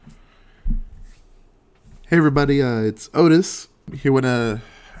Hey everybody, it's Otis here with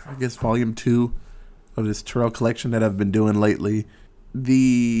volume 2 of this Terrell collection that I've been doing lately.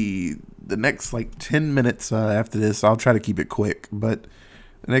 The next 10 minutes after this, I'll try to keep it quick, but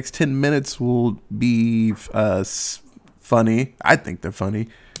the next 10 minutes will be funny. I think they're funny.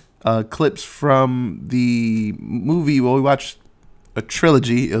 Clips from the movie. Well, we watched a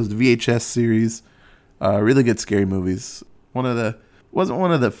trilogy. It was the VHS series. Really good scary movies. Wasn't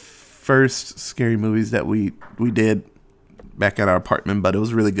one of the first scary movies that we did back at our apartment, but it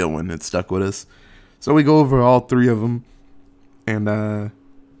was a really good one. It stuck with us. So we go over all 3 of them. And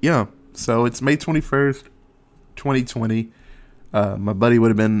yeah, so it's May 21st, 2020. My buddy would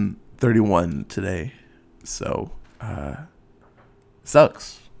have been 31 today. So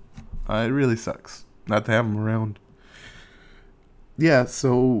sucks. It really sucks not to have him around. Yeah,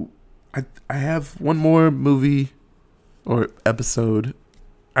 so I have one more movie or episode.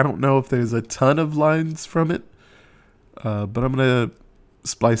 I don't know if there's a ton of lines from it, but I'm going to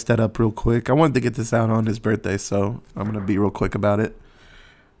splice that up real quick. I wanted to get this out on his birthday, so I'm going to be real quick about it.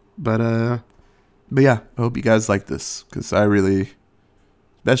 But yeah, I hope you guys like this, because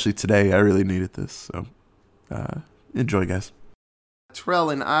especially today, I really needed this. So enjoy, guys.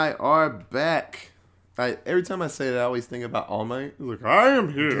 Terrell and I are back. Every time I say that, I always think about All Might. Like, I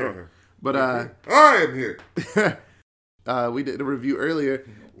am here. But I am here. We did a review earlier.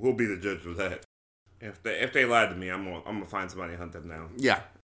 We'll be the judge of that. If they lied to me, I'm gonna find somebody and hunt them down. Yeah,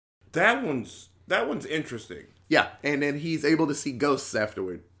 that one's interesting. Yeah, and then he's able to see ghosts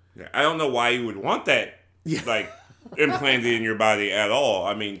afterward. Yeah, I don't know why you would want that. Yeah. Implanted in your body at all.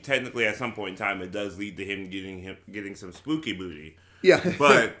 I mean, technically, at some point in time, it does lead to him getting some spooky booty. Yeah,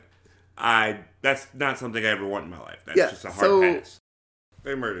 but that's not something I ever want in my life. That's just a hard pass.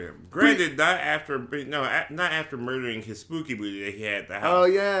 They murdered him. Granted, not after murdering his spooky booty that he had at the house. Oh,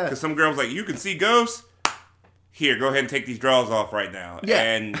 yeah. Because some girl was like, you can see ghosts? Here, go ahead and take these drawers off right now. Yeah.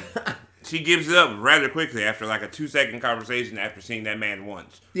 And she gives it up rather quickly after a 2-second conversation after seeing that man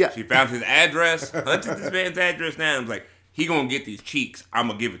once. Yeah. She found his address, hunted this man's address down, and was like, he gonna get these cheeks. I'm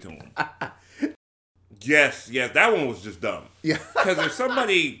gonna give it to him. Yes, that one was just dumb. Yeah. Because if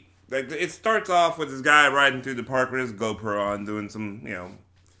somebody... it starts off with this guy riding through the park with his GoPro on, doing some,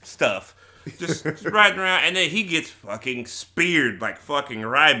 stuff. Just riding around, and then he gets fucking speared like fucking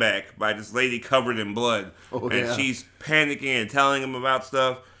Ryback by this lady covered in blood. Oh, and yeah. She's panicking and telling him about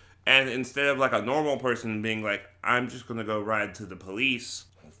stuff. And instead of a normal person being like, I'm just going to go ride to the police,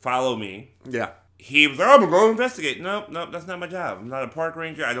 follow me. Yeah. He was like, I'm going to go investigate. Nope, that's not my job. I'm not a park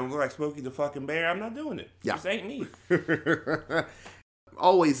ranger. I don't look like Smokey the fucking Bear. I'm not doing it. Yeah. This ain't me.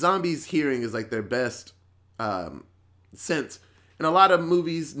 Always, zombies' hearing is their best sense. In a lot of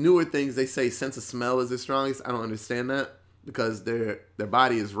movies, newer things, they say sense of smell is their strongest. I don't understand that because their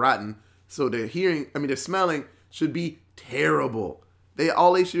body is rotten. So their smelling should be terrible.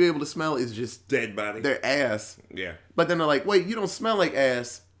 All they should be able to smell is just dead body. Their ass. Yeah. But then they're like, wait, you don't smell like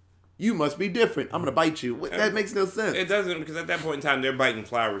ass. You must be different. I'm going to bite you. That makes no sense. It doesn't, because at that point in time, they're biting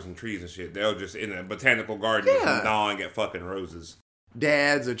flowers and trees and shit. They'll just, in a botanical garden, just gnawing at fucking roses.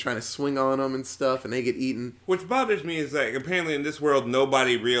 Dads are trying to swing on them and stuff, and they get eaten. Which bothers me is that apparently in this world,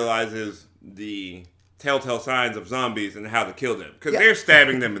 nobody realizes the telltale signs of zombies and how to kill them. Because they're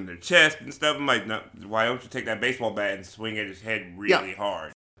stabbing them in their chest and stuff. I'm like, no, why don't you take that baseball bat and swing at his head really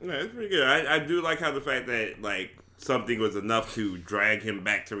hard? Yeah, it's pretty good. I do like how the fact that, something was enough to drag him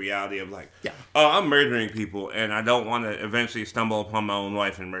back to reality of oh, I'm murdering people and I don't want to eventually stumble upon my own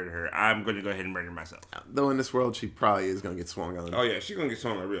wife and murder her. I'm going to go ahead and murder myself. Though in this world, she probably is going to get swung on. Oh, yeah, she's going to get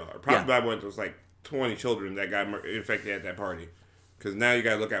swung on real hard. Probably by one of those 20 children that got infected at that party. Because now you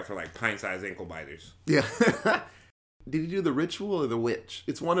got to look out for pint-sized ankle biters. Yeah. Did you do The Ritual or The Witch?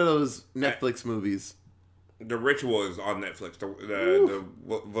 It's one of those Netflix movies. The Ritual is on Netflix. The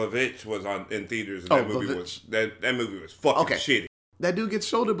Vavitch was in theaters, and that movie was fucking shitty. That dude gets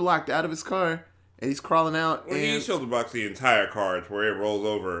shoulder blocked out of his car, and he's crawling out. Well, he shoulder blocks the entire car to where it rolls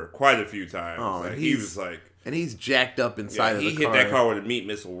over quite a few times. Oh, and he's jacked up inside of the car. He hit that car with a meat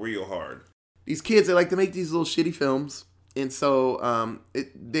missile real hard. These kids, they like to make these little shitty films, and so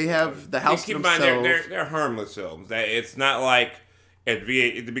they have the house to themselves. Keep in mind, they're harmless films. It's not like at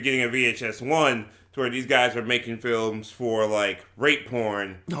the beginning of VHS 1. To where these guys are making films for rape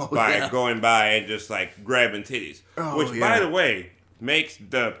porn by going by and just grabbing titties. Which, by the way, makes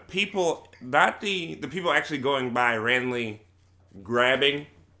the people, not the people actually going by randomly grabbing.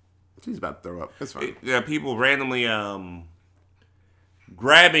 He's about to throw up. That's fine. The people randomly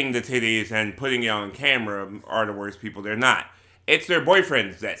grabbing the titties and putting it on camera are the worst people. They're not. It's their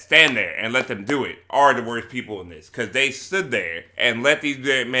boyfriends that stand there and let them do it are the worst people in this. Because they stood there and let these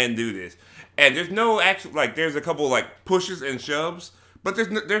men do this. And there's no actual, like, there's a couple, like, pushes and shoves. But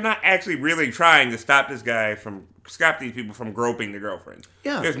they're not actually really trying to stop these people from groping the girlfriend.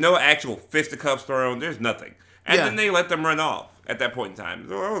 Yeah. There's no actual fisticuffs thrown. There's nothing. And then they let them run off at that point in time.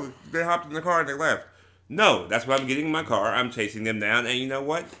 So, they hopped in the car and they left. No, that's why I'm getting in my car. I'm chasing them down. And you know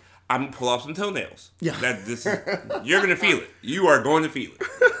what? I'm going to pull off some toenails. Yeah. You're going to feel it. You are going to feel it.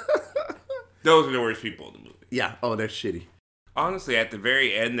 Those are the worst people in the movie. Yeah. Oh, they're shitty. Honestly, at the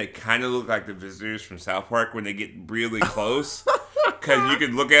very end, they kind of look like the visitors from South Park when they get really close. Because you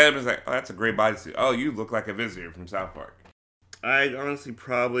can look at them and it's like, oh, that's a great bodysuit. Oh, you look like a visitor from South Park. I'd honestly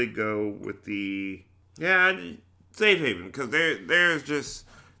probably go with Safe Haven. Because there's just...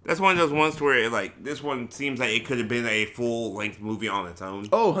 That's one of those ones where, this one seems like it could have been a full-length movie on its own.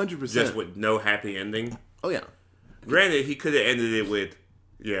 Oh, 100%. Just with no happy ending. Oh, yeah. Granted, he could have ended it with,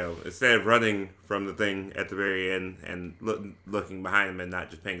 instead of running from the thing at the very end and looking behind him and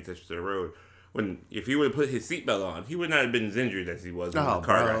not just paying attention to the road, if he would have put his seatbelt on, he would not have been as injured as he was when the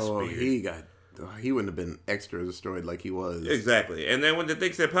car got speeded. He wouldn't have been extra destroyed like he was. Exactly. And then when the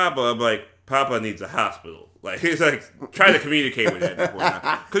thing said Papa, I'm like, Papa needs a hospital. Like, he's like, trying to communicate with that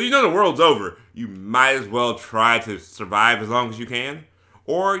point. Because you know the world's over. You might as well try to survive as long as you can.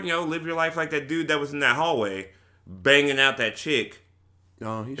 Or, live your life like that dude that was in that hallway banging out that chick.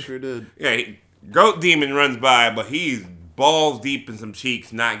 Oh, he sure did. Yeah, Goat Demon runs by, but he's balls deep in some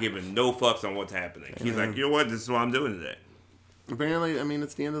cheeks, not giving no fucks on what's happening. He's like, you know what? This is what I'm doing today. Apparently,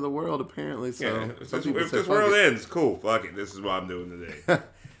 it's the end of the world, apparently. So yeah, if this world ends, cool. Fuck it. This is what I'm doing today.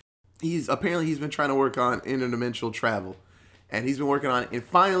 He's been trying to work on interdimensional travel. And he's been working on it. And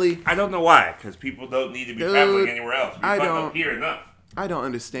finally... I don't know why. Because people don't need to be traveling anywhere else. We fuck up here enough. I don't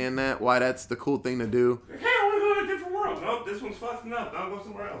understand that. Why that's the cool thing to do. Hey, I want to go to a different world. Nope, this one's fucked enough. I'll go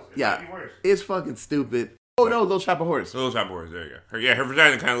somewhere else. It might be worse. It's fucking stupid. Oh, no, Little Shop of Horrors. Little Shop of Horrors, there you go. Her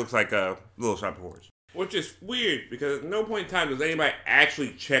vagina kind of looks like a Little Shop of Horrors. Which is weird, because at no point in time does anybody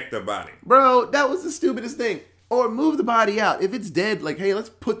actually check the body. Bro, that was the stupidest thing. Or move the body out. If it's dead, hey, let's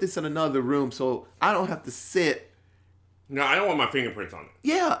put this in another room so I don't have to sit. No, I don't want my fingerprints on it.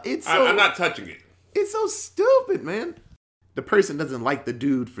 Yeah, I'm not touching it. It's so stupid, man. The person doesn't like the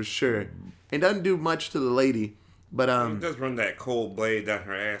dude for sure. And doesn't do much to the lady. But It does run that cold blade down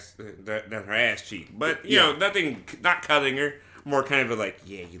her ass cheek. But, nothing, not cutting her. More kind of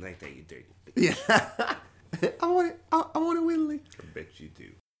yeah, you like that, you dirty. Yeah. I want it willingly. I bet you do.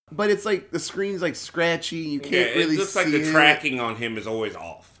 But it's the screen's scratchy. You can't really see it. It looks like the tracking on him is always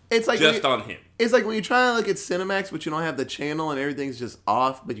off. It's just on him. It's like when you try to look at Cinemax, but you don't have the channel and everything's just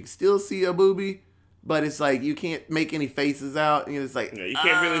off, but you can still see a boobie. But it's you can't make any faces out. And it's you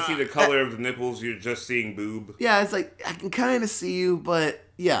can't really see the color of the nipples. You're just seeing boob. Yeah, it's I can kind of see you, but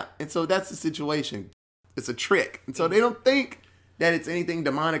yeah. And so that's the situation. It's a trick. And so they don't think that it's anything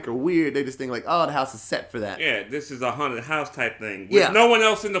demonic or weird. They just think the house is set for that. Yeah, this is a haunted house type thing. With no one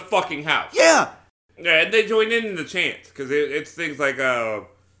else in the fucking house. Yeah. Yeah, and they join in the chant. Because it's things like,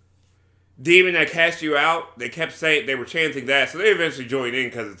 demon that cast you out. They kept saying, they were chanting that. So they eventually joined in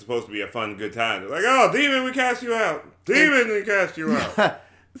because it's supposed to be a fun, good time. They're like, oh, demon, we cast you out. Demon, we cast you out.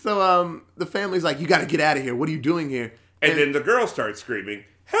 So the family's like, you got to get out of here. What are you doing here? And then the girl starts screaming,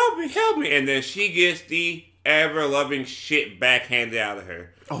 help me, help me. And then she gets the ever-loving shit backhanded out of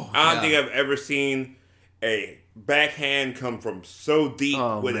her. Oh, I don't think I've ever seen a backhand come from so deep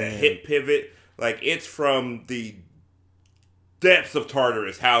with a hip pivot. It's from the depths of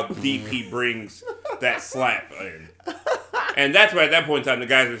Tartarus how deep he brings that slap in. And that's why at that point in time the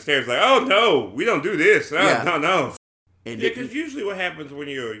guys upstairs oh no, we don't do this. No. Because usually what happens when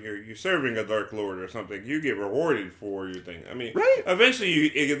you're serving a Dark Lord or something, you get rewarded for your thing. right. Eventually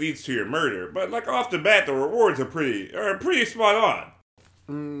it leads to your murder, but off the bat the rewards are pretty spot on.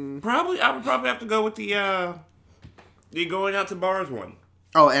 I would probably have to go with the going out to bars one.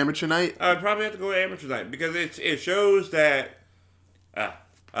 Oh, Amateur Night? I'd probably have to go with Amateur Night because it shows that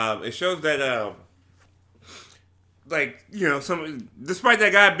despite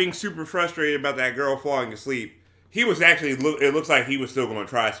that guy being super frustrated about that girl falling asleep, he was actually, it looks like he was still going to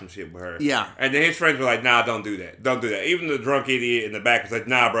try some shit with her. Yeah. And then his friends were like, nah, don't do that. Don't do that. Even the drunk idiot in the back was like,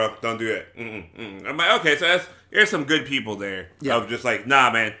 nah, bro, don't do that. I'm like, okay, so there's some good people there. Yeah. Of just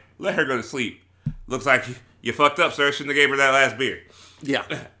nah, man, let her go to sleep. Looks like you fucked up, sir. Shouldn't have gave her that last beer. Yeah.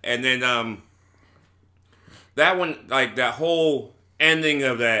 And then that one, that whole ending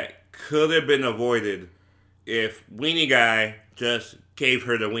of that could have been avoided if Weenie Guy just gave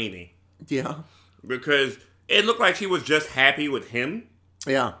her the weenie. Yeah. Because it looked like she was just happy with him.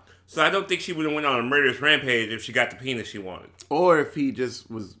 Yeah. So I don't think she would have went on a murderous rampage if she got the penis she wanted. Or if he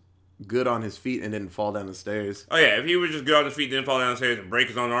just was good on his feet and didn't fall down the stairs. Oh yeah, if he was just good on his feet, didn't fall downstairs and break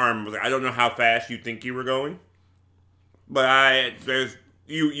his own arm, was like, I don't know how fast you think you were going, but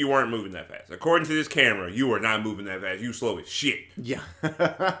you weren't moving that fast. According to this camera, you were not moving that fast. You slow as shit. Yeah.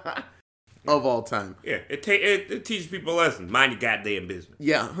 Of all time. Yeah, it teaches people a lesson. Mind your goddamn business.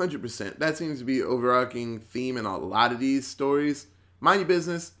 Yeah, 100%. That seems to be an overarching theme in a lot of these stories. Mind your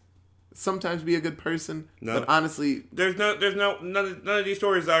business. Sometimes be a good person. No. But honestly, none of these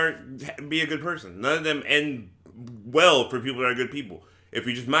stories are be a good person. None of them end well for people that are good people. If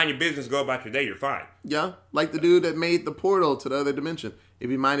you just mind your business, go about your day, you're fine. Yeah, like the dude that made the portal to the other dimension. If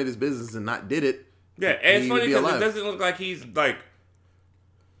he minded his business and not did it, yeah, and it's funny because it doesn't look like he's like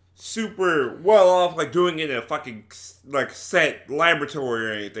super well off, like doing it in a fucking like set laboratory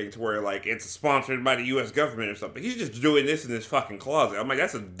or anything to where like it's sponsored by the U.S. government or something. He's just doing this in his fucking closet. I'm like,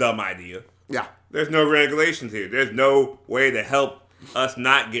 that's a dumb idea. Yeah. There's no regulations here. There's no way to help us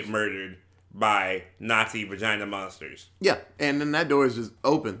not get murdered by Nazi vagina monsters. Yeah, and then that door is just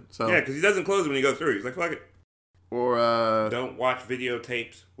open. So yeah, because he doesn't close it when you go through. He's like, fuck it. Or don't watch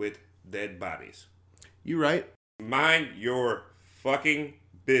videotapes with dead bodies. You right. Mind your fucking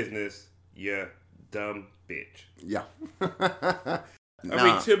business, you dumb bitch. Yeah. I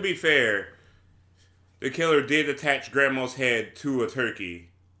mean, to be fair, the killer did attach Grandma's head to a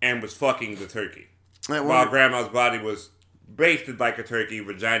turkey and was fucking the turkey. While Grandma's body was basted like a turkey,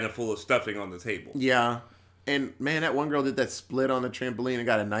 vagina full of stuffing on the table. Yeah. And, man, that one girl did that split on the trampoline and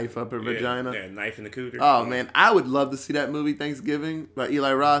got a knife up her vagina. Yeah, knife in the cooter. Oh, man. I would love to see that movie, Thanksgiving, by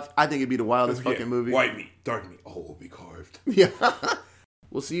Eli Roth. I think it'd be the wildest fucking movie. White meat, dark meat, all will be carved. Yeah.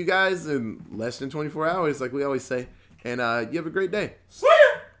 We'll see you guys in less than 24 hours, like we always say. And you have a great day. See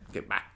ya! Okay, bye.